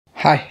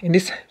Hi, in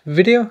this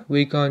video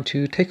we're going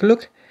to take a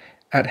look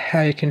at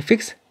how you can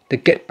fix the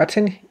get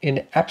button in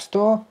the App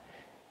Store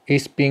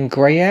is being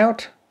grayed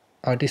out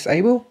or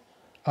disabled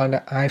on the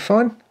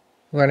iPhone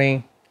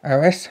running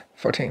iOS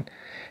 14.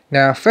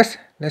 Now first,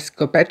 let's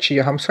go back to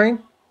your home screen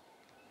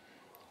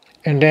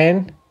and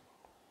then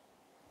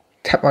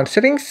tap on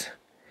settings.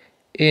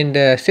 In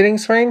the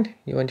settings screen,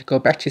 you want to go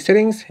back to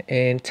settings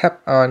and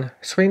tap on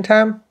screen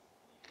time.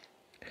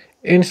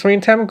 In screen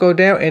time, go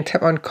down and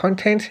tap on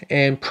content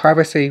and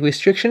privacy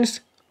restrictions.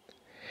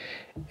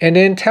 And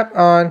then tap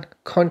on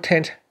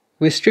content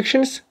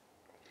restrictions.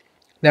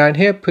 Now in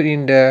here, put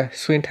in the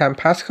screen time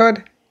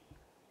passcode.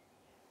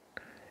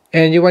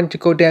 And you want to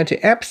go down to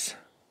apps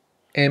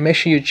and make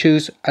sure you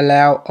choose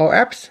allow all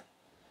apps.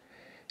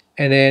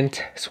 And then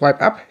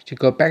swipe up to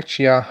go back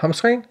to your home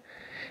screen.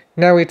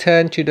 Now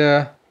return to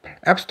the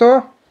App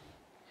Store.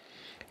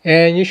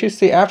 And you should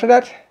see after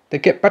that, the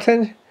get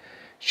button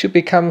should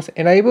become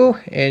enabled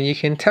and you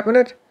can tap on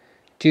it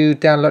to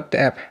download the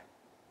app.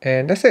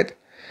 And that's it.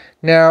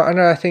 Now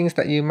another things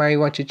that you might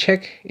want to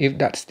check if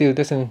that still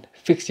doesn't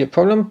fix your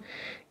problem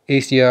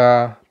is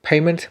your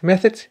payment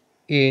method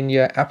in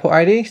your Apple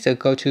ID. So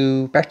go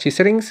to back to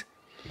settings.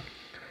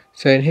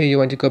 So in here you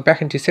want to go back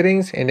into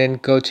settings and then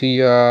go to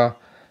your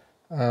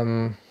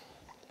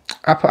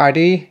Apple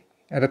ID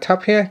at the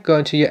top here. Go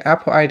into your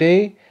Apple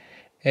ID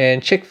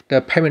and check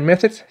the payment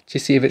methods to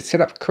see if it's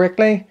set up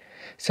correctly.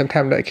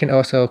 Sometimes that can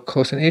also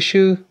cause an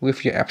issue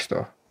with your App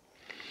Store.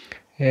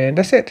 And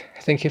that's it.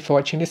 Thank you for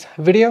watching this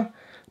video.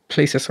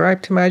 Please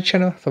subscribe to my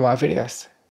channel for more videos.